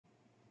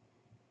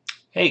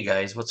Hey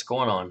guys, what's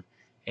going on?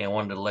 Hey, I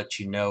wanted to let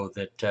you know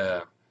that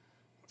to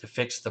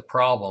fix the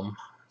problem,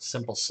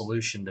 simple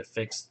solution to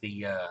fix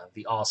the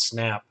all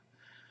snap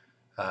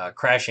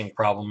crashing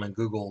problem in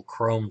Google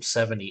Chrome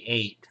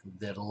 78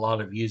 that a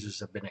lot of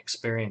users have been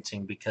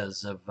experiencing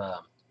because of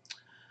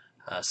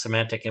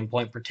Symantec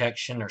Endpoint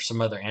Protection or some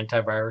other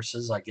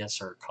antiviruses, I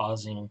guess, are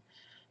causing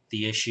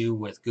the issue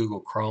with Google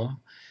Chrome.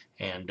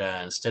 And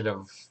instead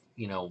of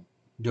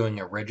doing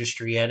a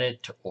registry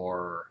edit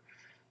or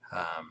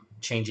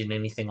changing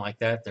anything like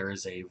that. There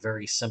is a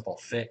very simple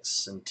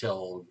fix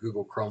until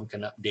Google Chrome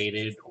can update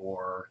it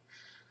or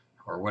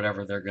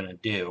whatever they're going to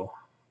do.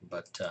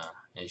 But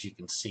as you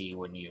can see,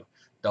 when you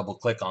double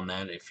click on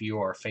that, if you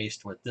are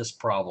faced with this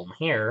problem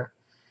here,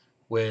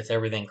 with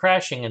everything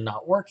crashing and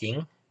not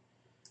working,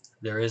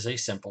 there is a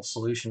simple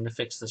solution to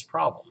fix this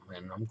problem,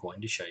 and I'm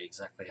going to show you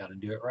exactly how to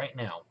do it right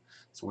now.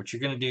 So what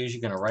you're going to do is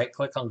you're going to right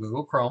click on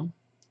Google Chrome,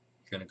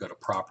 you're going to go to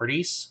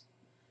Properties,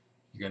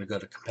 you're going to go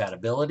to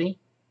Compatibility,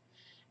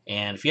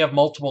 and if you have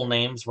multiple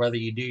names, whether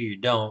you do or you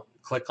don't,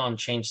 click on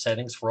Change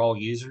Settings for all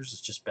users.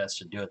 It's just best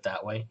to do it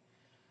that way.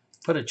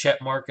 Put a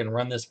check mark and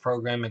run this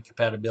program in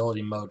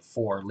Compatibility Mode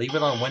 4. Leave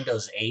it on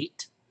Windows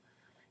 8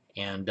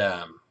 and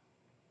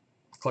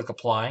click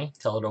Apply.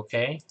 Tell it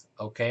OK.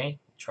 OK.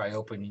 Try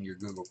opening your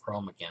Google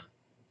Chrome again.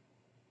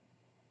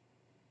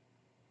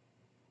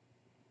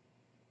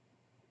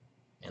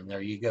 And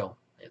there you go.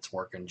 It's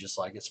working just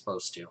like it's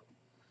supposed to.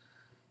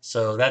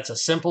 So that's a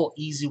simple,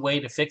 easy way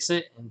to fix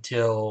it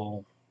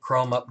until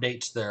Chrome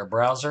updates their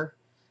browser.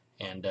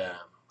 And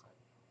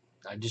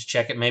I just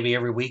check it maybe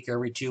every week,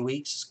 every 2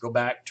 weeks. Go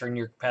back, turn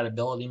your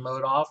compatibility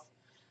mode off,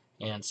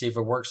 and see if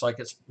it works like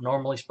it's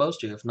normally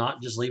supposed to. If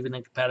not, just leave it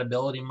in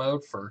compatibility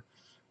mode for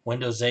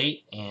Windows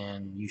 8,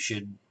 and you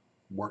should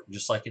work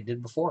just like it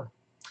did before.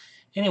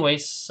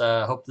 Anyways,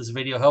 I hope this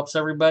video helps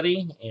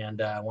everybody,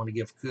 and I want to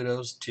give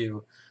kudos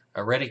to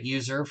a Reddit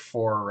user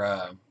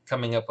for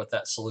coming up with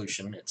that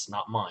solution. It's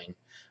not mine,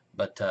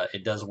 but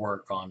it does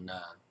work on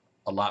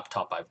a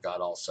laptop I've got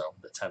also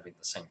that's having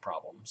the same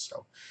problem.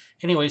 So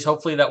anyways,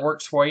 hopefully that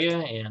works for you,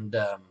 and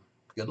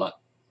good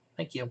luck.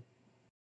 Thank you.